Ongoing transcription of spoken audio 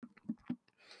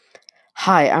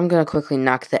Hi, I'm going to quickly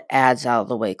knock the ads out of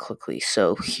the way quickly.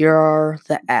 So here are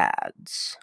the ads.